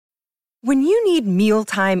When you need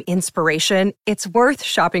mealtime inspiration, it's worth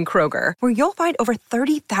shopping Kroger, where you'll find over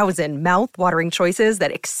 30,000 mouth-watering choices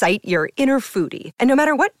that excite your inner foodie. And no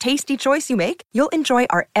matter what tasty choice you make, you'll enjoy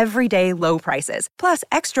our everyday low prices, plus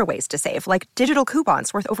extra ways to save, like digital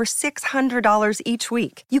coupons worth over $600 each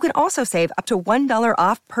week. You can also save up to $1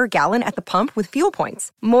 off per gallon at the pump with fuel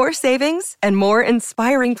points. More savings and more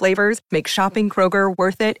inspiring flavors make shopping Kroger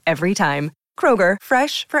worth it every time. Kroger,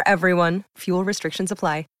 fresh for everyone. Fuel restrictions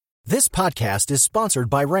apply. This podcast is sponsored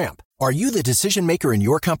by Ramp. Are you the decision maker in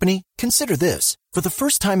your company? Consider this. For the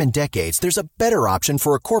first time in decades, there's a better option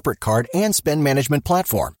for a corporate card and spend management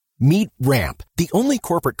platform. Meet Ramp, the only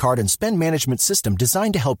corporate card and spend management system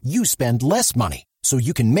designed to help you spend less money so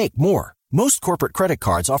you can make more. Most corporate credit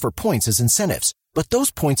cards offer points as incentives, but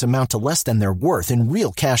those points amount to less than their worth in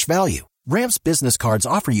real cash value. Ramp's business cards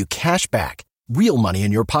offer you cash back, real money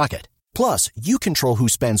in your pocket. Plus, you control who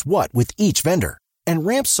spends what with each vendor. And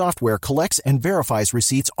Ramp software collects and verifies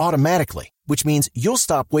receipts automatically, which means you'll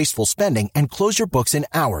stop wasteful spending and close your books in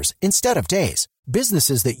hours instead of days.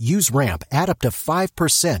 Businesses that use Ramp add up to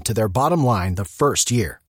 5% to their bottom line the first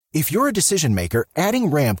year. If you're a decision maker,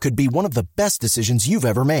 adding Ramp could be one of the best decisions you've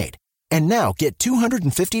ever made. And now get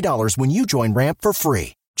 $250 when you join Ramp for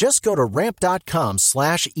free. Just go to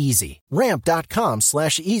ramp.com/easy.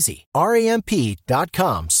 Ramp.com/easy.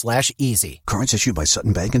 RAMP.com/easy. Cards issued by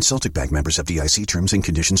Sutton Bank and Celtic Bank, members of FDIC. Terms and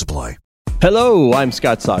conditions apply. Hello, I'm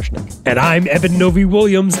Scott Soshnick. And I'm Evan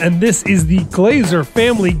Novi-Williams, and this is the Glazer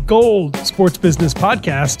Family Gold Sports Business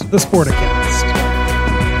Podcast, the Sporticast.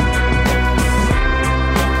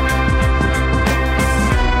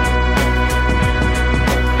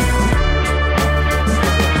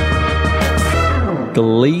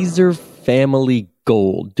 Glazer Family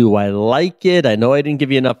Gold. Do I like it? I know I didn't give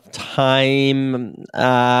you enough time.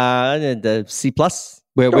 C plus.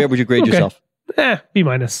 Where would you grade yourself? B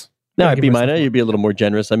minus. No, B minus. You'd be a little more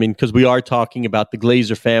generous. I mean, because we are talking about the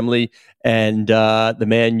Glazer family and the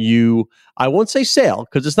Man U. I won't say sale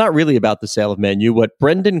because it's not really about the sale of Man U. What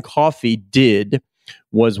Brendan Coffey did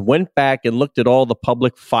was went back and looked at all the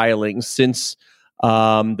public filings since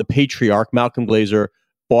the patriarch Malcolm Glazer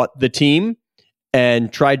bought the team,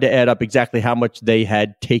 and tried to add up exactly how much they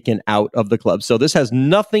had taken out of the club. So this has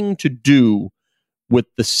nothing to do with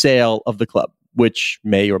the sale of the club, which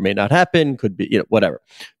may or may not happen, could be, whatever.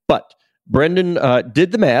 But Brendan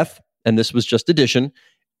did the math, and this was just addition,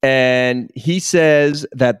 and he says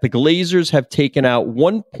that the Glazers have taken out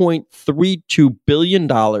 $1.32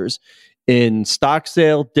 billion in stock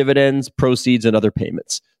sale, dividends, proceeds, and other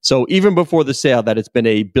payments. So even before the sale, that it's been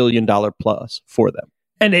 $1 billion plus for them.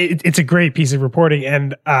 And it's a great piece of reporting,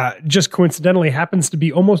 and just coincidentally happens to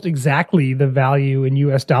be almost exactly the value in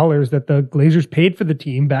U.S. dollars that the Glazers paid for the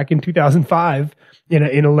team back in 2005 in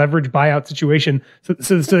a leveraged buyout situation.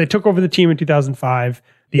 So they took over the team in 2005.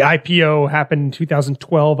 The IPO happened in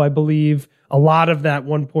 2012, I believe. A lot of that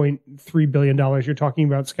 $1.3 billion you're talking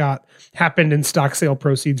about, Scott, happened in stock sale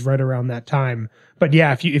proceeds right around that time. But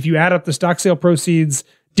yeah, if you add up the stock sale proceeds,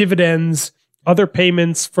 dividends, other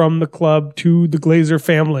payments from the club to the Glazer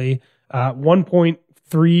family,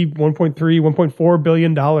 $1.4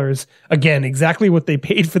 billion. Again, exactly what they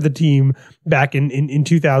paid for the team back in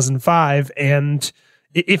 2005. And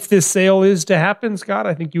if this sale is to happen, Scott,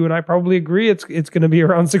 I think you and I probably agree it's going to be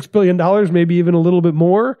around $6 billion, maybe even a little bit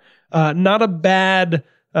more. Not a bad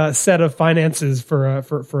set of finances for a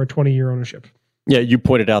 20-year ownership. Yeah, you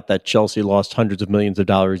pointed out that Chelsea lost hundreds of millions of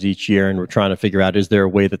dollars each year, and we're trying to figure out, is there a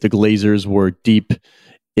way that the Glazers were deep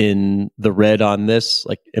in the red on this?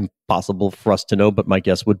 Like, impossible for us to know, but my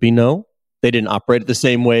guess would be no. They didn't operate it the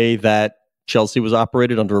same way that Chelsea was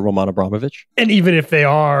operated under Roman Abramovich. And even if they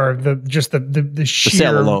are, the sheer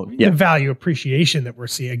sale alone, the value appreciation that we're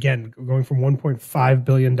seeing, again, going from $1.5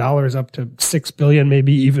 billion up to $6 billion,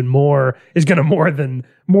 maybe even more, is going to more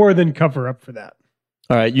than cover up for that.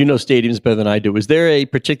 All right, you know stadiums better than I do. Is there a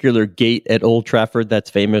particular gate at Old Trafford that's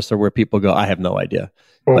famous, or where people go, I have no idea?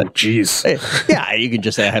 Oh, jeez. Yeah, you can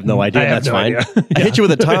just say, I have no idea. That's fine. Idea. I hit you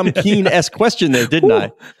with a Tom Keane-esque question there, didn't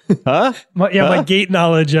I? Huh? My gate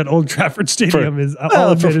knowledge at Old Trafford Stadium is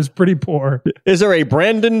pretty poor. Is there a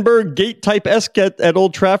Brandenburg gate type esque at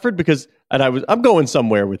Old Trafford? Because I'm going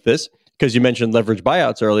somewhere with this, because you mentioned leverage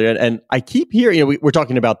buyouts earlier, and I keep hearing, we're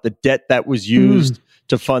talking about the debt that was used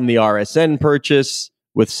to fund the RSN purchase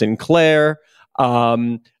with Sinclair.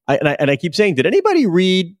 I keep saying, did anybody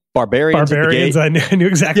read Barbarians at the Gate? I knew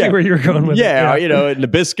exactly where you were going with it. Yeah,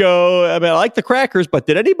 Nabisco. I mean, I like the Crackers, but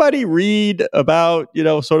did anybody read about,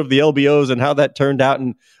 sort of the LBOs and how that turned out?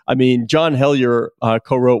 And I mean, John Hellier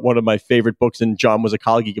co-wrote one of my favorite books, and John was a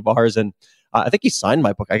colleague of ours. And I think he signed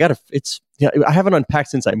my book. I haven't unpacked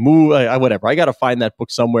since I moved. Whatever. I got to find that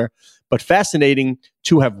book somewhere. But fascinating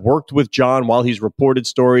to have worked with John while he's reported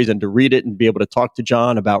stories and to read it and be able to talk to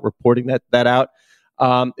John about reporting that out.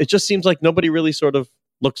 It just seems like nobody really sort of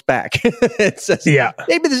looks back. It says,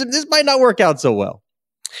 maybe this might not work out so well.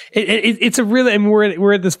 It's a really, I mean,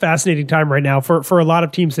 we're at this fascinating time right now for a lot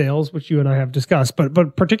of team sales, which you and I have discussed,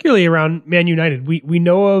 but particularly around Man United. We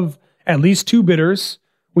know of at least two bidders.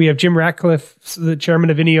 We have Jim Ratcliffe, the chairman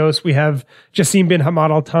of Ineos. We have Jassim bin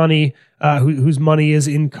Hamad Al Thani, whose money is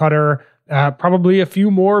in Qatar. Probably a few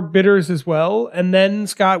more bidders as well. And then,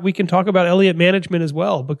 Scott, we can talk about Elliott Management as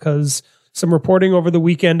well, because some reporting over the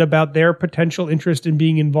weekend about their potential interest in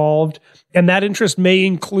being involved. And that interest may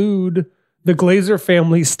include the Glazer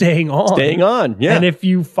family staying on. Yeah. And if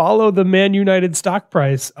you follow the Man United stock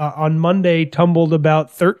price, on Monday tumbled about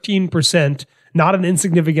 13%, not an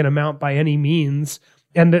insignificant amount by any means.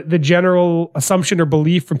 And the general assumption or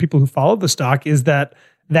belief from people who follow the stock is that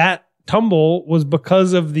tumble was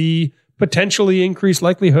because of the potentially increased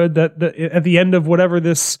likelihood that at the end of whatever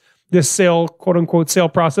this sale, quote unquote, sale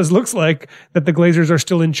process looks like, that the Glazers are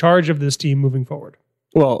still in charge of this team moving forward.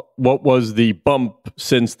 Well, what was the bump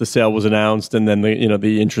since the sale was announced, and then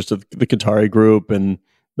the interest of the Qatari group, and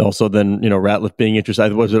also then Ratliff being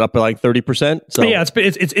interested? Was it up by like 30%? So yeah,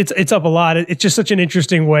 it's up a lot. It's just such an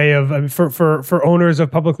interesting way of for owners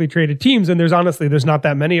of publicly traded teams, and there's not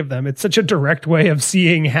that many of them. It's such a direct way of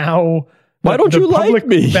seeing how. Why don't you like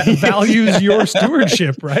me? Values your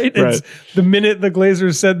stewardship, right? It's the minute the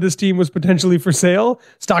Glazers said this team was potentially for sale,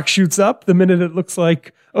 stock shoots up. The minute it looks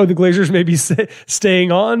like, the Glazers may be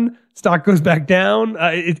staying on, stock goes back down.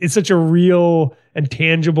 It's such a real and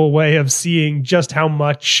tangible way of seeing just how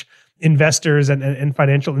much investors and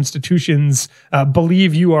financial institutions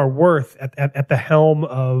believe you are worth at the helm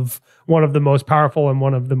of one of the most powerful and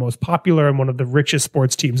one of the most popular and one of the richest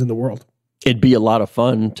sports teams in the world. It'd be a lot of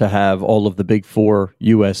fun to have all of the big four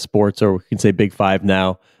U.S. sports, or we can say big five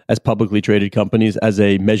now, as publicly traded companies as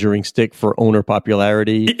a measuring stick for owner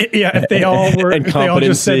popularity. Yeah, if they all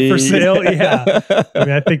just said for sale. Yeah, I mean,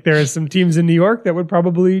 I think there are some teams in New York that would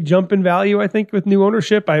probably jump in value. I think with new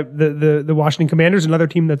ownership, the Washington Commanders, another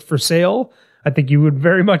team that's for sale. I think you would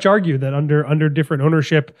very much argue that under different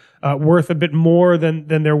ownership, worth a bit more than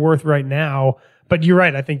they're worth right now. But you're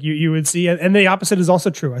right. I think you would see, and the opposite is also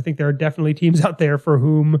true. I think there are definitely teams out there for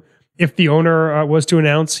whom, if the owner was to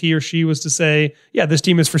announce, he or she was to say, yeah, this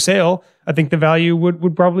team is for sale, I think the value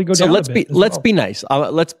would probably go down a bit. Let's be nice.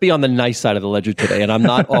 Let's be on the nice side of the ledger today. And I'm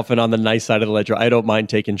not often on the nice side of the ledger. I don't mind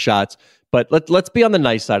taking shots. But let's be on the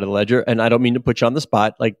nice side of the ledger. And I don't mean to put you on the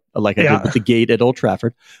spot like I did with the gate at Old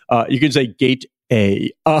Trafford. You can say gate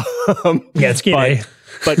A. It's gate A.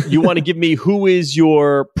 But you want to give me who is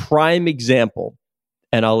your prime example?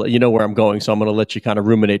 And you know where I'm going, so I'm going to let you kind of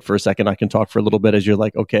ruminate for a second. I can talk for a little bit as you're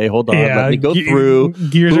like, okay, hold on, let me go through.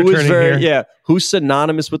 Gears are turning here. Yeah, who's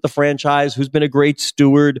synonymous with the franchise? Who's been a great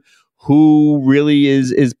steward? Who really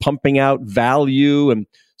is pumping out value? And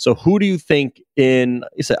so, who do you think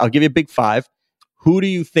I'll give you a big five. Who do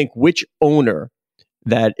you think? Which owner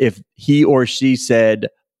that if he or she said,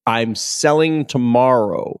 "I'm selling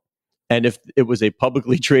tomorrow," and if it was a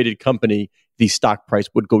publicly traded company, the stock price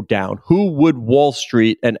would go down? Who would Wall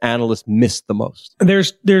Street and analysts miss the most?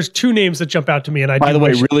 There's two names that jump out to me, and by the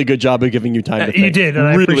way, really good job of giving you time to think. You did, and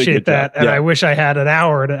really I appreciate that. And I wish I had an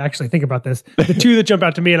hour to actually think about this. The two that jump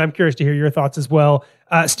out to me, and I'm curious to hear your thoughts as well.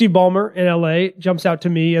 Steve Ballmer in LA jumps out to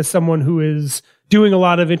me as someone who is doing a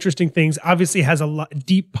lot of interesting things. Obviously, has a lot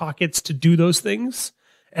deep pockets to do those things,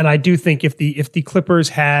 and I do think if the Clippers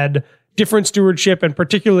had different stewardship, and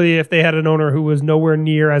particularly if they had an owner who was nowhere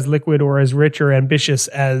near as liquid or as rich or ambitious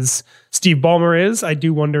as Steve Ballmer is, I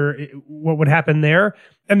do wonder what would happen there.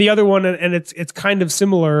 And the other one, and it's kind of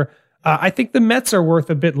similar, I think the Mets are worth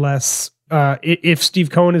a bit less if Steve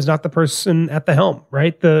Cohen is not the person at the helm,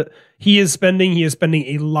 right? He is spending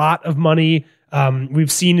a lot of money.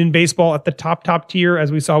 We've seen in baseball at the top tier,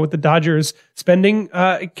 as we saw with the Dodgers, spending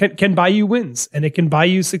can buy you wins, and it can buy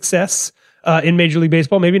you success in Major League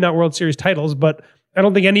Baseball. Maybe not World Series titles, but I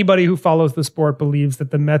don't think anybody who follows the sport believes that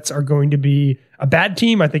the Mets are going to be a bad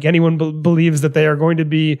team. I think anyone believes that they are going to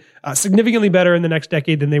be significantly better in the next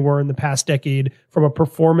decade than they were in the past decade from a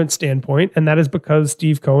performance standpoint. And that is because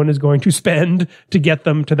Steve Cohen is going to spend to get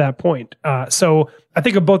them to that point. So I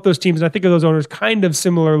think of both those teams, and I think of those owners kind of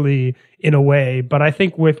similarly in a way, but I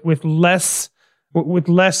think with less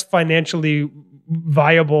financially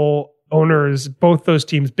viable owners, both those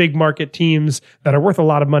teams, big market teams that are worth a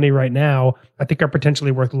lot of money right now, I think are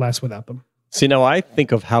potentially worth less without them. See, now I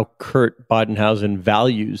think of how Kurt Badenhausen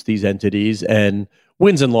values these entities, and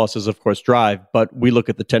Wins and losses, of course, drive, but we look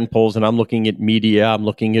at the 10 polls, and I'm looking at media, I'm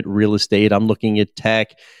looking at real estate, I'm looking at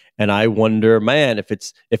tech, and I wonder, man, if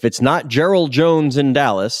it's not Gerald Jones in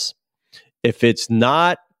Dallas, if it's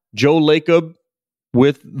not Joe Lacob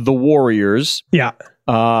with the Warriors,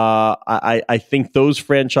 I think those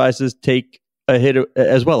franchises take a hit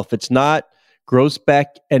as well. If it's not Grossbeck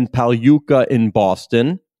and Pagliuca in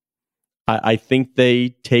Boston, I think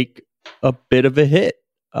they take a bit of a hit.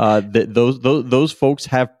 Those folks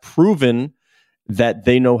have proven that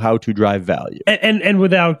they know how to drive value. And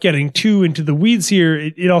without getting too into the weeds here,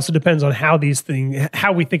 it also depends on how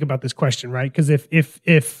we think about this question, right? Because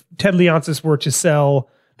if Ted Leonsis were to sell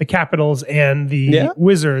the Capitals and the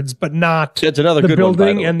Wizards, but not the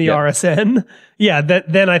building and the RSN,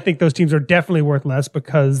 then I think those teams are definitely worth less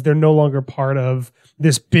because they're no longer part of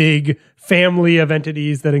this big family of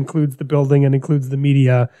entities that includes the building and includes the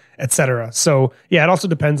media, et cetera. So it also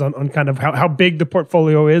depends on kind of how big the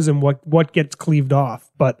portfolio is and what gets cleaved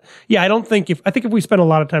off. But I think if we spent a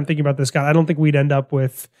lot of time thinking about this, Scott, I don't think we'd end up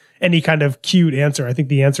with any kind of cute answer. I think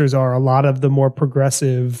the answers are a lot of the more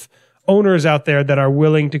progressive owners out there that are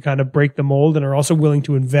willing to kind of break the mold and are also willing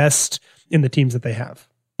to invest in the teams that they have.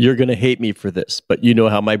 You're going to hate me for this, but you know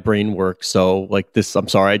how my brain works. So like this, I'm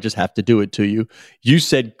sorry, I just have to do it to you. You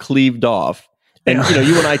said cleaved off. And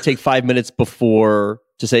you and I take 5 minutes before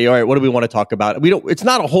to say, all right, what do we want to talk about? It's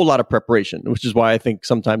not a whole lot of preparation, which is why I think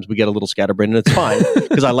sometimes we get a little scatterbrained, and it's fine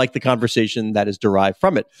because I like the conversation that is derived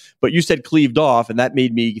from it. But you said cleaved off, and that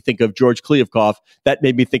made me think of George Kliavkoff. That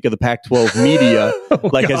made me think of the Pac-12 media.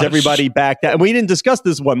 Has everybody backed out? And we didn't discuss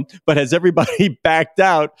this one, but has everybody backed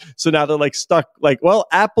out? So now they're like stuck, like, well,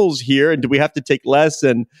 Apple's here, and do we have to take less?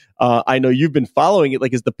 And I know you've been following it.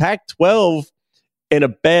 Like, is the Pac-12 in a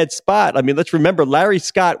bad spot? I mean, let's remember Larry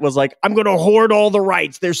Scott was like, I'm going to hoard all the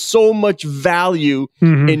rights. There's so much value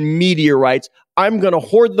in media rights. I'm going to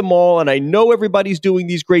hoard them all. And I know everybody's doing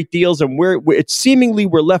these great deals and it's seemingly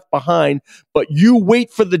we're left behind, but you wait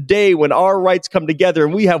for the day when our rights come together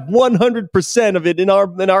and we have 100% of it in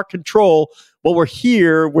our control. Well, we're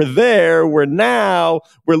here, we're there, we're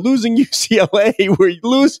losing UCLA, we're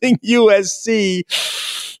losing USC.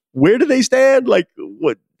 Where do they stand? Like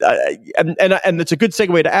what? And it's a good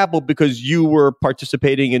segue to Apple because you were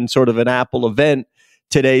participating in sort of an Apple event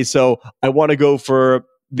today. So I want to go for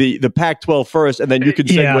the Pac-12 first, and then you can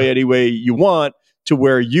segue any way you want to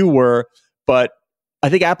where you were. But I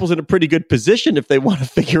think Apple's in a pretty good position if they want to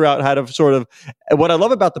figure out how to sort of. What I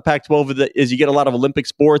love about the Pac-12 is you get a lot of Olympic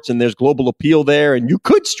sports, and there's global appeal there, and you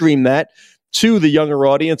could stream that to the younger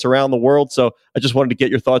audience around the world. So I just wanted to get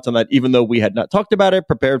your thoughts on that, even though we had not talked about it,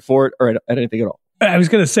 prepared for it, or anything at all. I was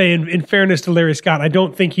going to say, in fairness to Larry Scott, I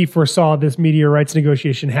don't think he foresaw this media rights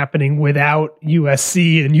negotiation happening without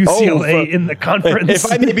USC and UCLA in the conference.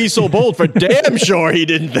 If I may be so bold, for damn sure he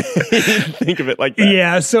didn't think of it like that.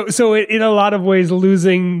 Yeah, so in a lot of ways,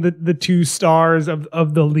 losing the two stars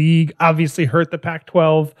of the league obviously hurt the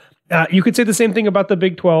Pac-12. You could say the same thing about the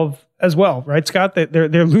Big 12 as well, right, Scott? That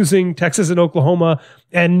they're losing Texas and Oklahoma,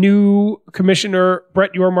 and new commissioner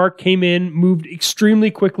Brett Yormark came in, moved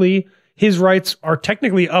extremely quickly. His rights are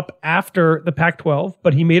technically up after the Pac-12,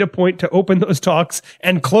 but he made a point to open those talks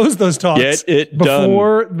and close those talks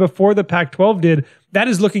before the Pac-12 did. That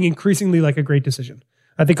is looking increasingly like a great decision.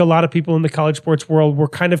 I think a lot of people in the college sports world were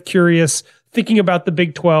kind of curious, thinking about the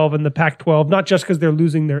Big 12 and the Pac-12, not just because they're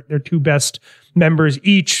losing their two best members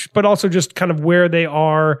each, but also just kind of where they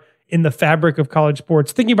are in the fabric of college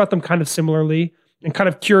sports, thinking about them kind of similarly and kind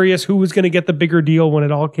of curious who was going to get the bigger deal when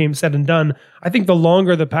it all came said and done. I think the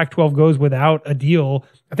longer the Pac-12 goes without a deal,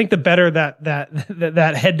 I think the better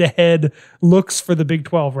that head-to-head looks for the Big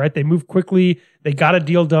 12, right? They moved quickly. They got a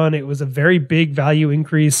deal done. It was a very big value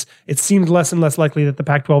increase. It seemed less and less likely that the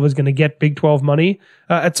Pac-12 is going to get Big 12 money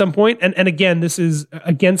at some point. And again, this is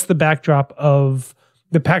against the backdrop of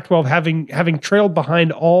the Pac-12 having trailed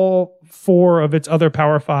behind all four of its other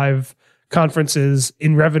Power 5 conferences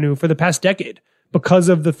in revenue for the past decade, because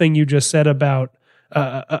of the thing you just said about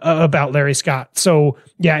Larry Scott. So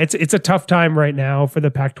yeah, it's a tough time right now for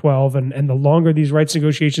the Pac-12, and the longer these rights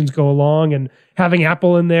negotiations go along, and having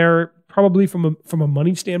Apple in there probably from a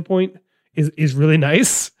money standpoint is really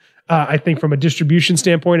nice. I think from a distribution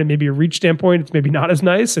standpoint and maybe a reach standpoint, it's maybe not as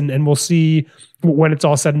nice, and we'll see when it's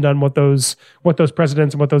all said and done what those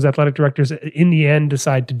presidents and what those athletic directors in the end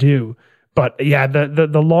decide to do. But yeah,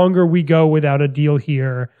 the longer we go without a deal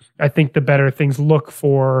here, I think the better things look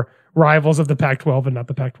for rivals of the Pac-12 and not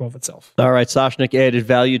the Pac-12 itself. All right, Soshnik, added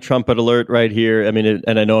value trumpet alert right here. I mean,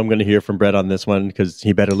 and I know I'm going to hear from Brett on this one because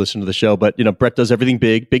he better listen to the show. But, Brett does everything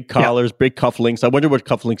big collars, big cufflinks. I wonder what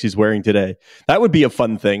cufflinks he's wearing today. That would be a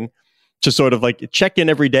fun thing to sort of like check in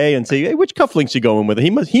every day and say, hey, which cufflinks you going with?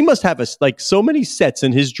 He must have so many sets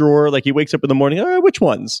in his drawer. Like he wakes up in the morning, all right, which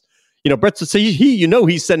ones? Brett's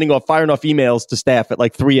he's firing off emails to staff at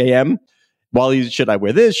like 3 a.m. while should I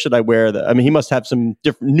wear this? Should I wear that? I mean, he must have some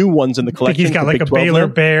different new ones in the collection. He's got like a Baylor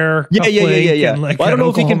Bear. Yeah. Like I don't know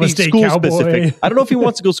if he can be school Cowboy. specific. I don't know if he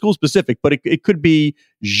wants to go school specific, but it could be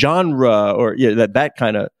genre or that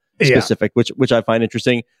kind of specific, which I find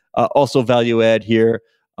interesting. Also value add here.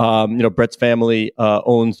 Brett's family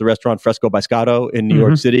owns the restaurant Fresco by Scotto in New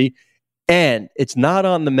York City, and it's not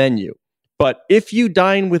on the menu. But if you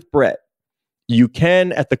dine with Brett, you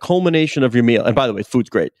can, at the culmination of your meal, and by the way, food's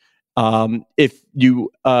great. If you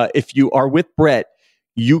are with Brett,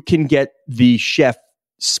 you can get the chef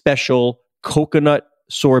special coconut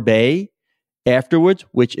sorbet afterwards,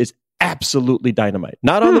 which is absolutely dynamite.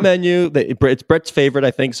 Not on the menu. It's Brett's favorite, I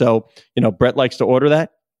think. So, Brett likes to order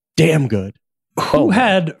that. Damn good. Who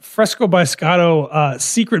had Fresco by Scotto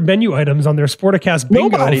secret menu items on their Sporticast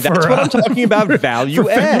bingo? Nobody. That's what I'm talking about. Value for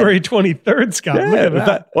add. February 23rd, Scott. Yeah, look at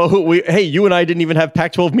that. Well, you and I didn't even have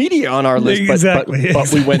Pac-12 media on our list, exactly.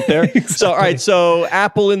 but we went there. Exactly. So, all right. So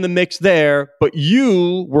Apple in the mix there, but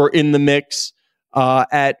you were in the mix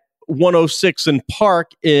at 106 and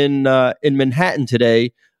Park in Manhattan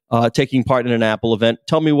today, taking part in an Apple event.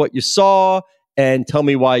 Tell me what you saw. And tell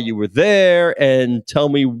me why you were there, and tell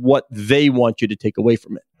me what they want you to take away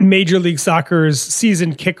from it. Major League Soccer's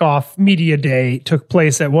season kickoff media day took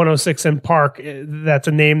place at 106 and Park. That's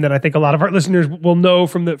a name that I think a lot of our listeners will know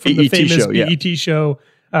from the famous show, BET show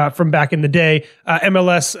from back in the day.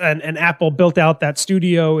 MLS and Apple built out that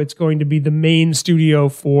studio. It's going to be the main studio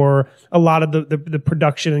for a lot of the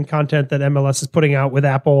production and content that MLS is putting out with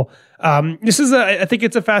Apple. I think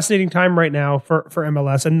it's a fascinating time right now for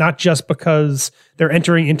MLS, and not just because they're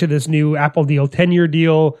entering into this new Apple deal, 10-year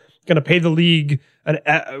deal, going to pay the league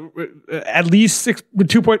at least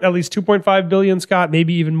 2.5 billion, Scott,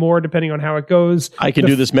 maybe even more depending on how it goes. I can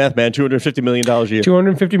do this math, man. $250 million a year.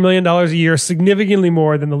 $250 million a year, significantly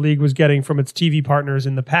more than the league was getting from its TV partners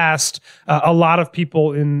in the past. A lot of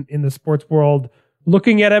people in the sports world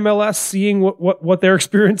looking at MLS, seeing what their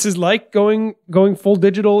experience is like going full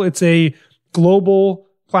digital. It's a global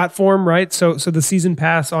platform, right? So the season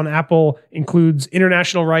pass on Apple includes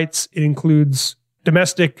international rights. It includes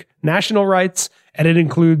domestic national rights, and it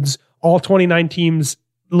includes all 29 teams'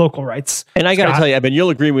 local rights. And I got to tell you,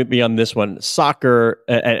 you'll agree with me on this one. Soccer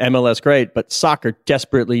and MLS, great, but soccer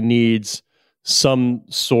desperately needs some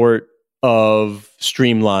sort of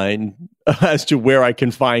streamline as to where I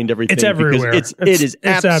can find everything. It's everywhere. It is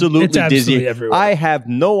absolutely dizzying. Everywhere. I have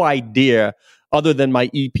no idea, other than my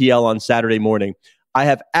EPL on Saturday morning. I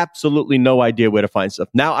have absolutely no idea where to find stuff.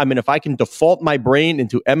 Now, if I can default my brain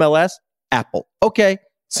into MLS, Apple. Okay,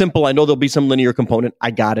 simple. I know there'll be some linear component.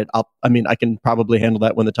 I got it. I can probably handle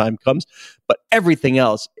that when the time comes. But everything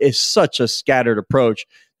else is such a scattered approach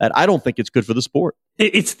that I don't think it's good for the sport.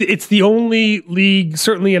 It's the only league,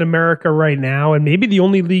 certainly in America right now, and maybe the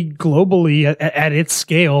only league globally at its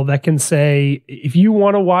scale that can say, if you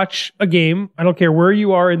want to watch a game, I don't care where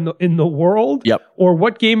you are in the world, or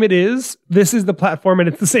what game it is, this is the platform, and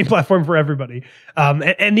it's the same platform for everybody.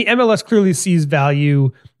 And the MLS clearly sees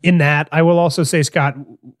value in that. I will also say, Scott,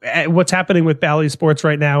 what's happening with Bally Sports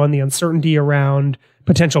right now and the uncertainty around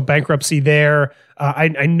potential bankruptcy there.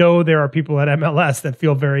 I know there are people at MLS that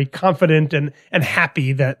feel very confident and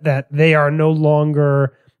happy that they are no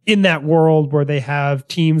longer in that world where they have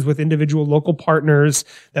teams with individual local partners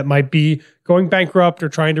that might be going bankrupt or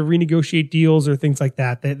trying to renegotiate deals or things like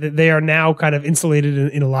that. They are now kind of insulated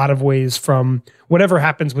in a lot of ways from whatever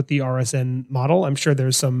happens with the RSN model. I'm sure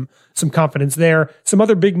there's some confidence there. Some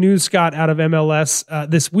other big news, Scott, out of MLS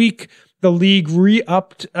this week. The league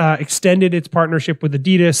extended its partnership with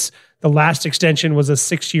Adidas. The last extension was a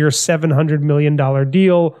 6-year, $700 million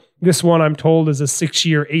deal. This one, I'm told, is a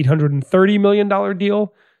 6-year, $830 million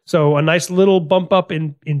deal. So a nice little bump up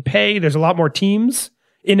in pay. There's a lot more teams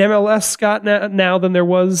in MLS, Scott, now than there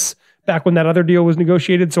was back when that other deal was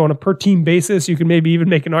negotiated. So on a per team basis, you can maybe even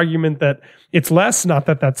make an argument that it's less. Not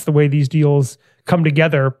that that's the way these deals come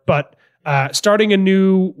together, but starting a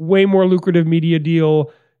new, way more lucrative media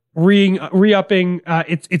deal, re-upping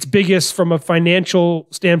its biggest from a financial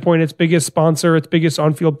standpoint, its biggest sponsor, its biggest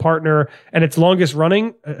on-field partner, and its longest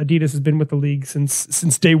running. Adidas has been with the league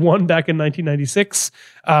since day one back in 1996.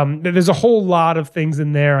 There's a whole lot of things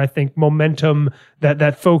in there, I think, momentum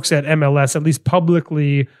that folks at MLS, at least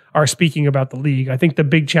publicly, are speaking about the league. I think the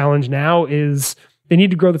big challenge now is they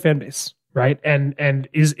need to grow the fan base, right? And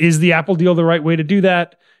is the Apple deal the right way to do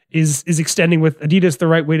that? is extending with Adidas the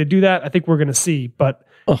right way to do that? I think we're going to see. But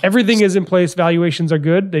everything is in place. Valuations are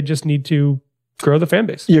good. They just need to grow the fan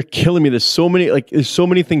base. You're killing me. There's so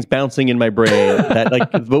many things bouncing in my brain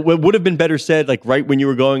that what would have been better said right when you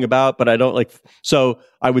were going about, but I don't so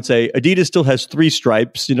I would say Adidas still has 3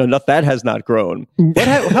 stripes, that has not grown.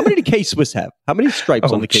 How many did K-Swiss have? How many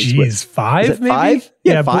stripes on the K-Swiss? 5 maybe? 5?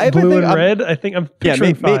 Yeah, 5. Blue and red. I think I'm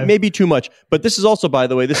picturing 5. Maybe too much. But this is also, by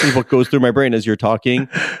the way, this is what goes through my brain as you're talking,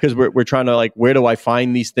 because we're trying to where do I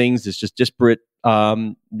find these things? It's just disparate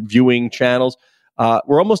viewing channels.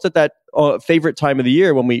 We're almost at that favorite time of the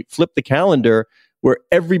year when we flip the calendar where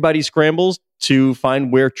everybody scrambles to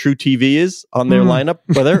find where True TV is on their lineup.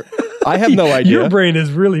 Whether I have no idea. Your brain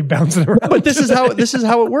is really bouncing around. But this is how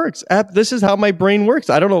it works. This is how my brain works.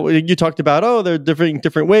 I don't know. You talked about there are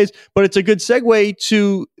different ways, but it's a good segue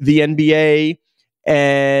to the NBA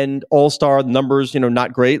and All-Star numbers.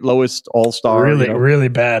 Not great. Lowest All-Star. Really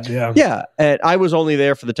bad. Yeah. Yeah. And I was only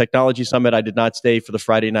there for the technology summit. I did not stay for the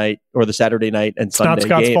Friday night or the Saturday night and Sunday game.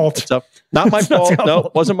 Not Scott's fault. So, not my fault. No,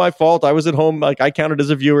 it wasn't my fault. I was at home. I counted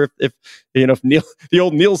as a viewer. If the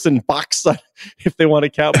old Nielsen box, if they want to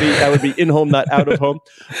count me, that would be in home, not out of home.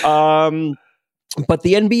 But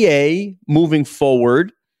the NBA moving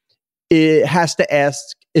forward, it has to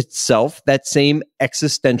ask itself that same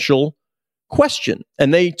existential question,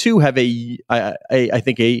 and they too have I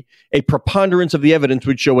think a preponderance of the evidence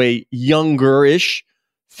would show a younger-ish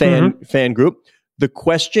fan group. The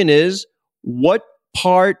question is, what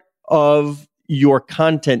part of your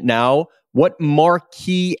content now, what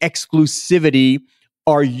marquee exclusivity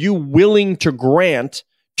are you willing to grant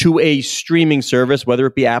to a streaming service, whether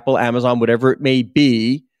it be Apple, Amazon, whatever it may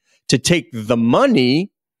be, to take the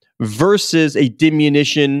money versus a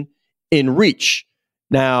diminution in reach?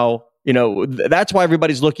 Now, that's why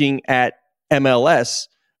everybody's looking at MLS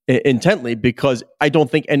intently, because I don't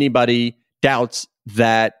think anybody doubts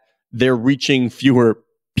that they're reaching fewer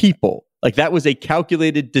people. That was a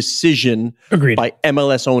calculated decision by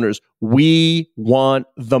MLS owners. We want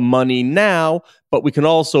the money now, but we can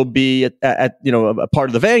also be at a part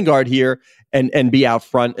of the vanguard here and be out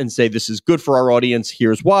front and say, this is good for our audience.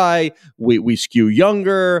 Here's why. We skew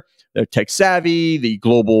younger. They're tech savvy, the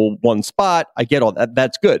global one spot. I get all that.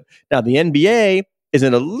 That's good. Now, the NBA is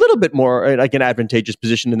in a little bit more an advantageous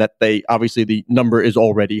position in that obviously the number is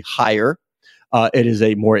already higher. It is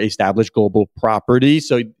a more established global property.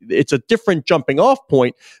 So it's a different jumping off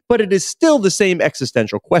point, but it is still the same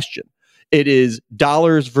existential question. It is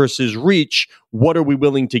dollars versus reach. What are we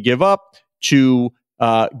willing to give up to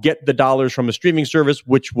get the dollars from a streaming service,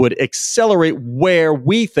 which would accelerate where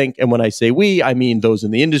we think, and when I say we, I mean those in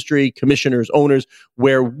the industry, commissioners, owners,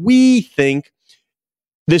 where we think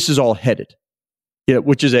this is all headed,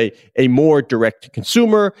 which is a more direct to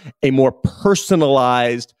consumer, a more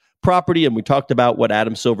personalized property. And we talked about what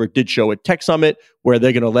Adam Silver did show at Tech Summit, where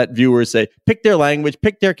they're going to let viewers say, pick their language,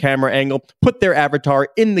 pick their camera angle, put their avatar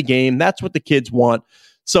in the game. That's what the kids want.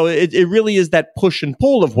 So it really is that push and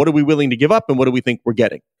pull of what are we willing to give up and what do we think we're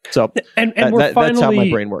getting. So and we're finally, that's how my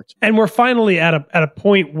brain works. And we're finally at a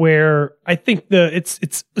point where I think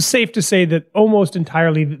it's safe to say that almost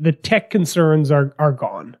entirely the tech concerns are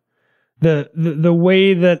gone. The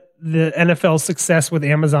way that the NFL's success with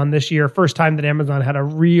Amazon this year, first time that Amazon had a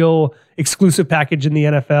real exclusive package in the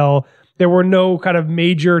NFL. There were no kind of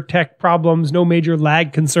major tech problems, no major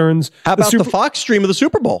lag concerns. How about the Fox stream of the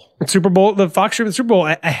Super Bowl? The Fox stream of the Super Bowl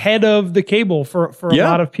ahead of the cable for a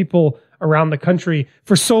lot of people around the country.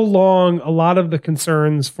 For so long, a lot of the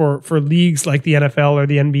concerns for leagues like the NFL or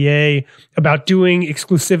the NBA about doing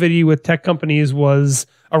exclusivity with tech companies was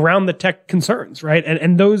around the tech concerns, right?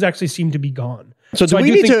 And those actually seem to be gone. So do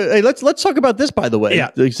we need to? Hey, let's talk about this. By the way,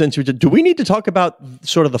 yeah. Do we need to talk about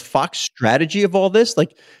sort of the Fox strategy of all this?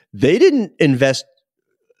 They didn't invest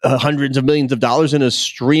hundreds of millions of dollars in a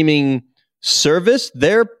streaming service.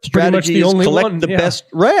 Their strategy is collect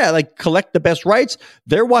collect the best rights.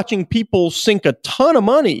 They're watching people sink a ton of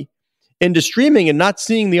money into streaming and not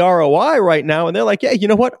seeing the ROI right now. And they're like, yeah, you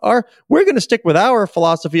know what? We're going to stick with our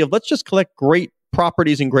philosophy of let's just collect great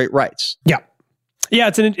properties and great rights. Yeah. Yeah,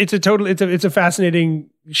 it's a fascinating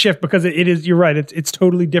shift because it is. You're right. It's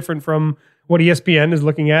totally different from what ESPN is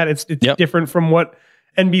looking at. It's different from what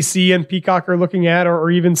NBC and Peacock are looking at, or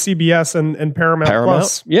even CBS and Paramount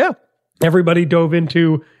Plus. Yeah, everybody dove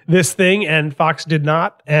into this thing, and Fox did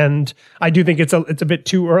not. And I do think it's a bit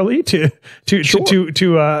too early to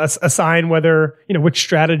assign whether which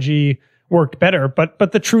strategy worked better.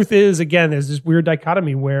 But the truth is, again, there's this weird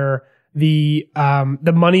dichotomy where the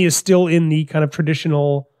money is still in the kind of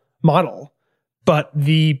traditional model, but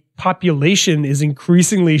the population is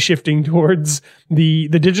increasingly shifting towards the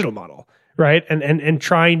digital model, right? And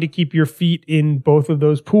trying to keep your feet in both of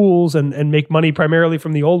those pools and make money primarily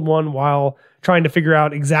from the old one while trying to figure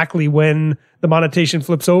out exactly when the monetization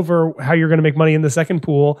flips over, how you're going to make money in the second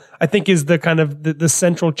pool, I think is the kind of the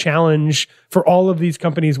central challenge for all of these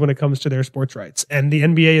companies when it comes to their sports rights. And the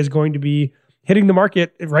NBA is going to be hitting the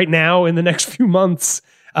market right now in the next few months,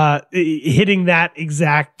 hitting that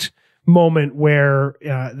exact moment where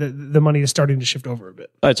the money is starting to shift over a bit.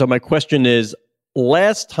 All right, so my question is,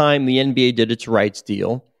 last time the NBA did its rights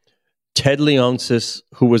deal, Ted Leonsis,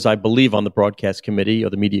 who was, I believe, on the broadcast committee or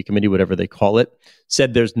the media committee, whatever they call it,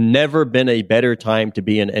 said there's never been a better time to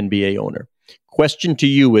be an NBA owner. Question to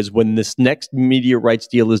you is, when this next media rights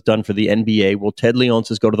deal is done for the NBA, will Ted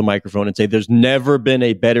Leonsis go to the microphone and say there's never been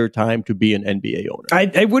a better time to be an NBA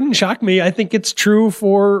owner? It wouldn't shock me. I think it's true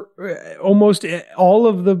for almost all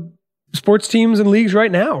of the sports teams and leagues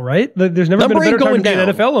right now, right? There's never been a better time to be an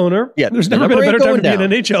NFL owner. Yeah, there's never been a better time to be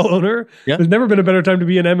an NHL owner. Yeah. There's never been a better time to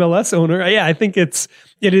be an MLS owner. Yeah, I think it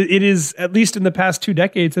is, at least in the past 2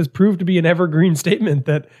 decades, has proved to be an evergreen statement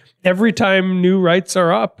that every time new rights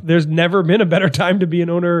are up, there's never been a better time to be an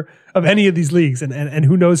owner of any of these leagues. And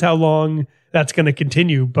who knows how long that's going to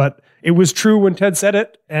continue. But it was true when Ted said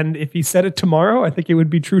it. And if he said it tomorrow, I think it would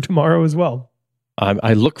be true tomorrow as well.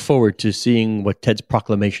 I look forward to seeing what Ted's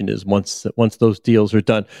proclamation is once those deals are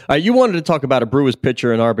done. You wanted to talk about a Brewers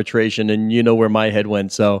pitcher in arbitration, and you know where my head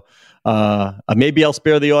went. So maybe I'll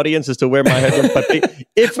spare the audience as to where my head went. But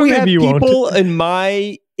if we have people in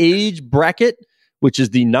my age bracket, which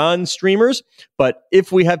is the non-streamers, but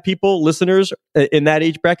if we have listeners in that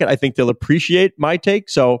age bracket, I think they'll appreciate my take.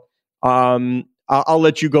 So I'll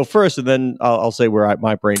let you go first, and then I'll say where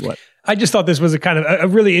my brain went. I just thought this was a kind of a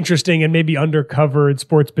really interesting and maybe undercovered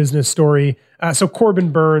sports business story. So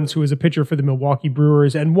Corbin Burns, who is a pitcher for the Milwaukee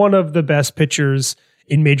Brewers and one of the best pitchers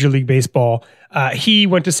in Major League Baseball, he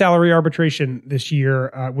went to salary arbitration this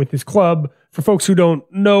year with his club. For folks who don't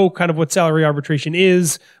know kind of what salary arbitration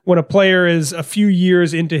is, when a player is a few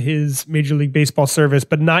years into his Major League Baseball service,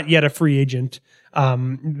 but not yet a free agent,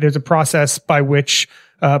 there's a process by which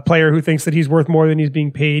a player who thinks that he's worth more than he's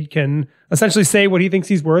being paid can essentially say what he thinks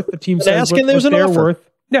he's worth. The team says what they're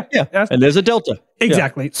worth. Yeah. And there's a delta.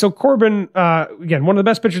 Exactly. Yeah. So Corbin, again, one of the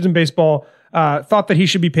best pitchers in baseball, thought that he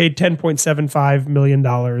should be paid $10.75 million,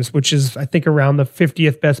 which is, I think, around the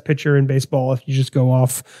 50th best pitcher in baseball if you just go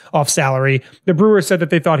off salary. The Brewers said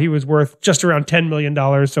that they thought he was worth just around $10 million,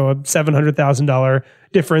 so a $700,000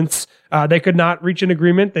 difference. They could not reach an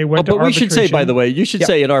agreement. They went to arbitration. We should say, by the way, you should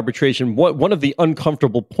say in arbitration, one of the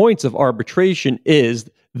uncomfortable points of arbitration is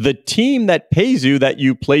the team that pays you, that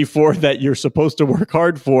you play for, that you're supposed to work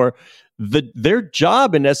hard for, their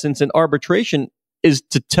job, in essence, in arbitration is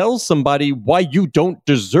to tell somebody why you don't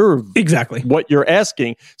deserve exactly what you're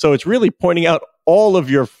asking. So it's really pointing out all of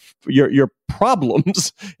your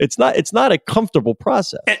problems. It's not a comfortable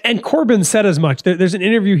process. And Corbin said as much. There's an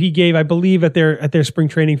interview he gave, I believe, at their spring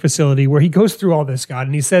training facility where he goes through all this, Scott,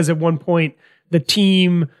 and he says at one point the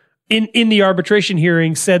team in the arbitration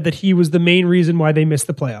hearing said that he was the main reason why they missed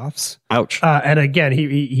the playoffs. Ouch. And again,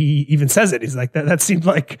 he even says it. He's like, that seemed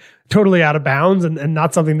like totally out of bounds and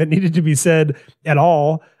not something that needed to be said at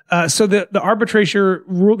all. So the arbitration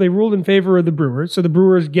ruled in favor of the Brewers. So the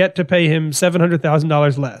Brewers get to pay him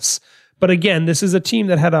 $700,000 less. But again, this is a team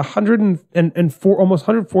that had almost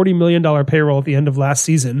 $140 million payroll at the end of last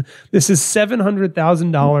season. This is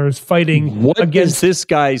 $700,000 fighting what against is this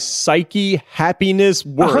guy's psyche, happiness,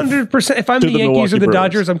 worth. 100%. If I'm the Yankees or the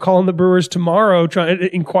Dodgers, I'm calling the Brewers tomorrow,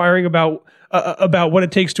 inquiring about what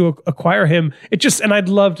it takes to acquire him. And I'd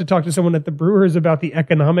love to talk to someone at the Brewers about the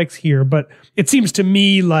economics here, but it seems to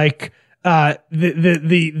me like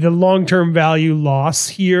the long-term value loss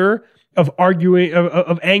here of arguing,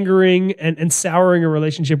 of angering and souring a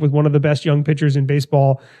relationship with one of the best young pitchers in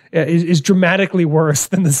baseball is dramatically worse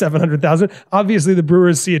than the $700,000. Obviously, the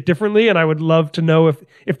Brewers see it differently, and I would love to know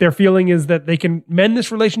if their feeling is that they can mend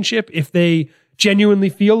this relationship, if they genuinely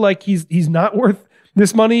feel like he's not worth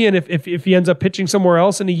this money, and if he ends up pitching somewhere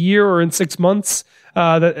else in a year or in 6 months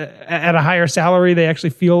at a higher salary, they actually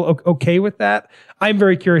feel okay with that. I'm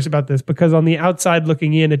very curious about this because on the outside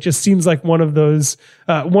looking in, it just seems like one of those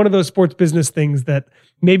sports business things that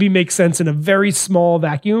maybe makes sense in a very small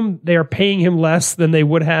vacuum. They are paying him less than they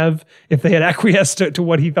would have if they had acquiesced to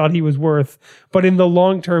what he thought he was worth. But in the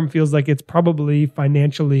long term, feels like it's probably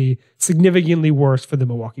financially significantly worse for the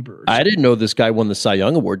Milwaukee Brewers. I didn't know this guy won the Cy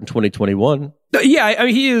Young Award in 2021. Yeah, I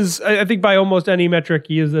mean, he is, I think by almost any metric,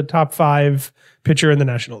 he is a top 5 pitcher in the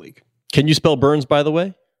National League. Can you spell Burns, by the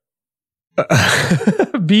way? Burnes.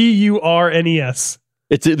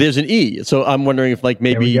 There's an E. So I'm wondering if like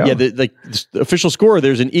maybe the official score,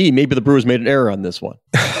 there's an E. Maybe the Brewers made an error on this one.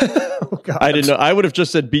 Oh, God. I didn't know. I would have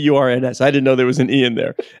just said BURNS. I didn't know there was an E in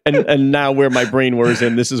there. And now where my brain whirs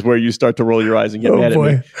in, this is where you start to roll your eyes and get mad at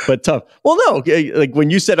me. But tough. Well, no, like when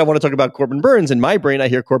you said I want to talk about Corbin Burns, in my brain I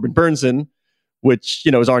hear Corbin Burnson, which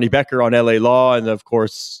is Arnie Becker on LA Law, and of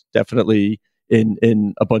course definitely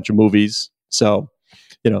in a bunch of movies. So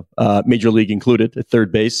Major League included at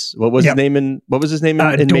third base. What was his name in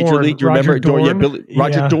Major League? Do you remember? Dorn.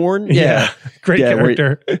 Roger Dorn. Yeah. Great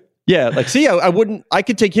character. I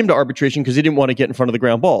could take him to arbitration because he didn't want to get in front of the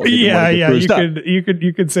ground ball.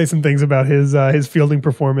 You could say some things about his fielding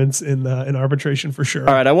performance in arbitration for sure.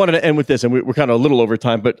 All right, I wanted to end with this, and we're kind of a little over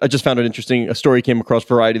time, but I just found it interesting. A story came across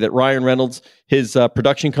Variety that Ryan Reynolds, his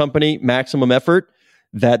production company, Maximum Effort,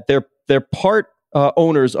 that they're part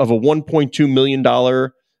owners of a $1.2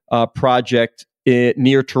 million project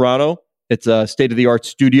near Toronto. It's a state-of-the-art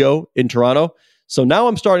studio in Toronto. So now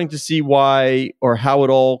I'm starting to see why or how it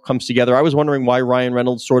all comes together. I was wondering why Ryan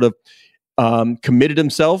Reynolds sort of committed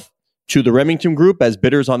himself to the Remington Group as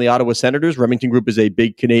bidders on the Ottawa Senators. Remington Group is a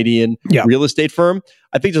big Canadian real estate firm.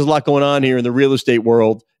 I think there's a lot going on here in the real estate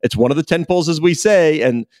world. It's one of the tentpoles, as we say,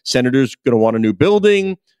 and Senators going to want a new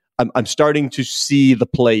building. I'm starting to see the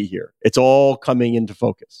play here. It's all coming into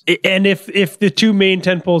focus. And if the two main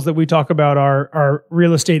tentpoles that we talk about are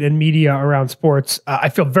real estate and media around sports, I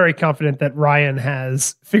feel very confident that Ryan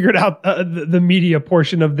has figured out the media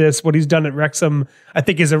portion of this. What he's done at Wrexham, I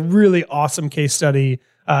think, is a really awesome case study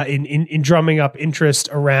in drumming up interest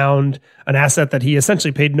around an asset that he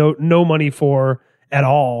essentially paid no money for at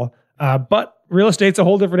all. But real estate's a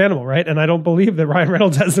whole different animal, right? And I don't believe that Ryan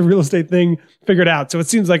Reynolds has the real estate thing figured out. So it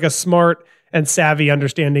seems like a smart and savvy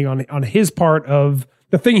understanding on his part of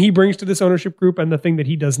the thing he brings to this ownership group and the thing that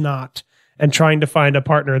he does not, and trying to find a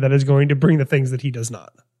partner that is going to bring the things that he does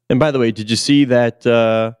not. And by the way, did you see that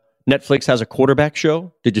Netflix has a quarterback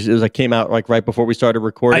show? It came out like right before we started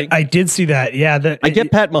recording? I did see that. Yeah. I get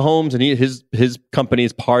Pat Mahomes and his company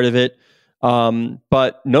is part of it.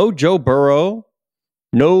 But no Joe Burrow,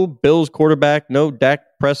 no Bills quarterback, no Dak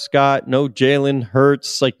Prescott, no Jalen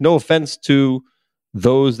Hurts. Like, no offense to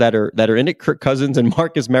those that are in it, Kirk Cousins and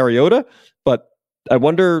Marcus Mariota. But I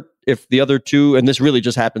wonder if the other two, and this really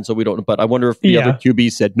just happened, so we don't know, but I wonder if the other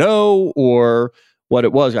QBs said no or what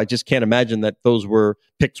it was. I just can't imagine that those were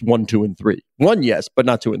picks 1, 2, and 3. 1, yes, but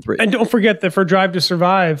not 2 and 3. And don't forget that for Drive to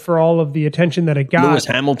Survive, for all of the attention that it got, Lewis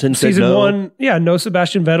Hamilton said season no. 1, no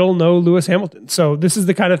Sebastian Vettel, no Lewis Hamilton. So this is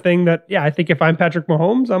the kind of thing that, I think if I'm Patrick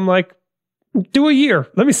Mahomes, I'm like, do a year.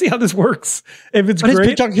 Let me see how this works. If it's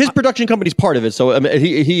great, his production company's part of it. So I mean,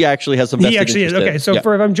 he actually has some. He actually is. Okay, so if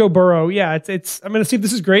I'm Joe Burrow, it's I'm going to see if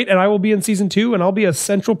this is great, and I will be in season 2, and I'll be a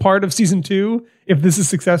central part of season 2 if this is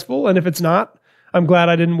successful, and if it's not, I'm glad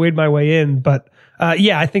I didn't wade my way in. But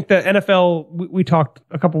I think the NFL. We talked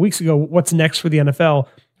a couple weeks ago. What's next for the NFL?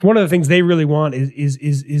 One of the things they really want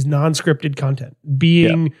is non-scripted content,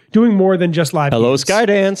 doing more than just live. Hello, games.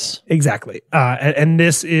 Skydance. Exactly. And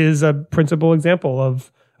this is a principal example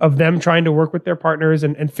of them trying to work with their partners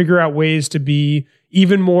and figure out ways to be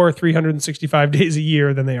even more 365 days a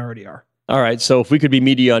year than they already are. All right. So if we could be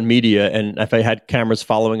media on media, and if I had cameras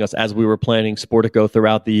following us as we were planning Sportico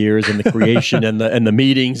throughout the years and the creation and the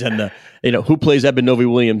meetings and the who plays Eben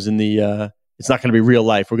Novy-Williams in the it's not going to be real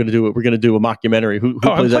life. We're going to do it. We're going to do a mockumentary. Who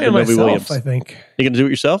plays Eben Novy-Williams? I think you're going to do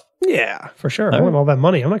it yourself. Yeah, for sure. I want all that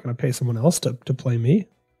money. I'm not going to pay someone else to play me.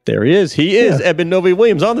 There he is. He is Eben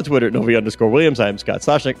Novy-Williams on the Twitter at Novy_Williams. I am Scott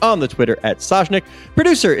Soshnick on the Twitter at Soshnick.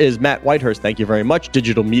 Producer is Matt Whitehurst. Thank you very much.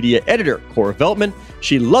 Digital media editor, Cora Veltman.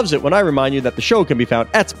 She loves it when I remind you that the show can be found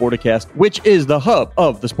at Sporticast, which is the hub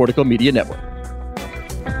of the Sportico Media Network.